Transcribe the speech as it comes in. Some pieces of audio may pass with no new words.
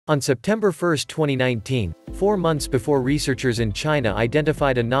On September 1, 2019, 4 months before researchers in China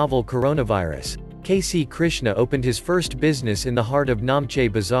identified a novel coronavirus, KC Krishna opened his first business in the heart of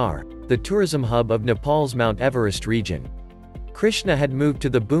Namche Bazaar, the tourism hub of Nepal's Mt Everest region. Krishna had moved to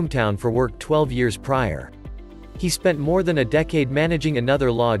the boomtown for work 12 years prior. He spent more than a decade managing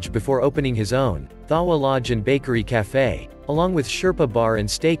another lodge before opening his own, Thawa Lodge Bakery Cafe, along with Sherpa Bar and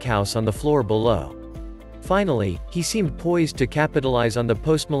Steak House on the floor below. Finally, he seemed poised to capitalize on the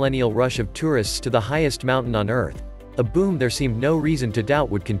postmillennial rush of tourists to the highest mountain on Earth, a boom there seemed no reason to doubt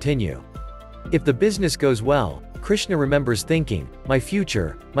would continue. If the business goes well, Krishna remembers thinking, my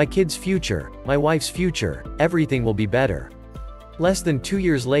future, my kids' future, my wife's future, everything will be better. Less than 2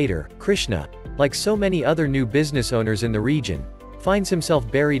 years later, Krishna, like so many other new business owners in the region, finds himself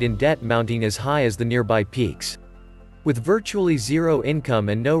buried in debt mounting as high as the nearby peaks. With virtually zero income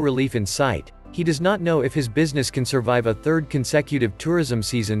and no relief in sight, he does not know if his business can survive a third consecutive tourism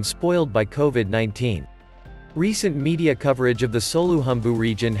season spoiled by COVID-19. Recent media coverage of the Solukhumbu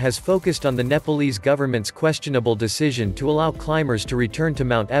region has focused on the Nepalese government's questionable decision to allow climbers to return to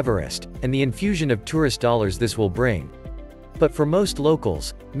Mt Everest, and the infusion of tourist dollars this will bring. But for most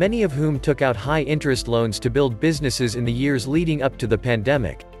locals, many of whom took out high-interest loans to build businesses in the years leading up to the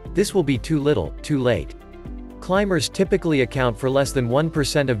pandemic, this will be too little, too late. Climbers typically account for less than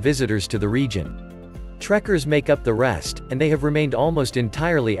 1% of visitors to the region. Trekkers make up the rest, and they have remained almost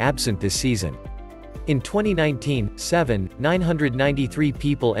entirely absent this season. In 2019, 993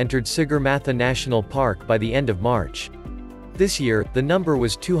 people entered Sagarmatha National Park by the end of March. This year, the number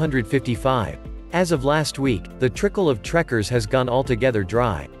was 255. As of last week, the trickle of trekkers has gone altogether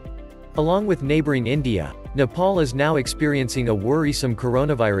dry. Along with neighboring India, Nepal is now experiencing a worrisome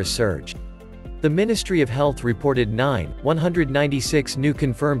coronavirus surge. The Ministry of Health reported 196 new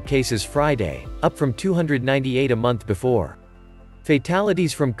confirmed cases Friday, up from 298 a month before.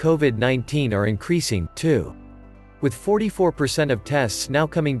 Fatalities from COVID-19 are increasing, too. With 44% of tests now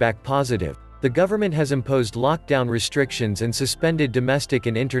coming back positive, the government has imposed lockdown restrictions and suspended domestic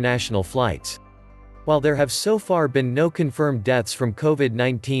and international flights. While there have so far been no confirmed deaths from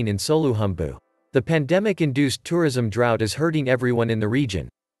COVID-19 in Solukhumbu, the pandemic-induced tourism drought is hurting everyone in the region,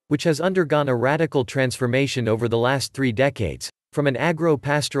 which has undergone a radical transformation over the last 3 decades, from an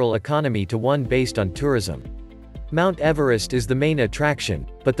agro-pastoral economy to one based on tourism. Mt Everest is the main attraction,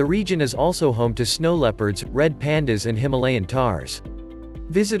 but the region is also home to snow leopards, red pandas and Himalayan tahrs.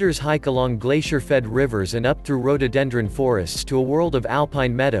 Visitors hike along glacier-fed rivers and up through rhododendron forests to a world of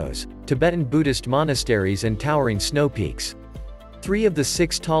alpine meadows, Tibetan Buddhist monasteries and towering snow peaks. 3 of the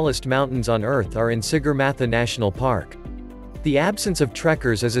 6 tallest mountains on Earth are in Sagarmatha National Park. The absence of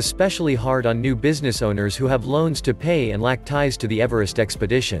trekkers is especially hard on new business owners who have loans to pay and lack ties to the Everest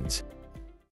expeditions.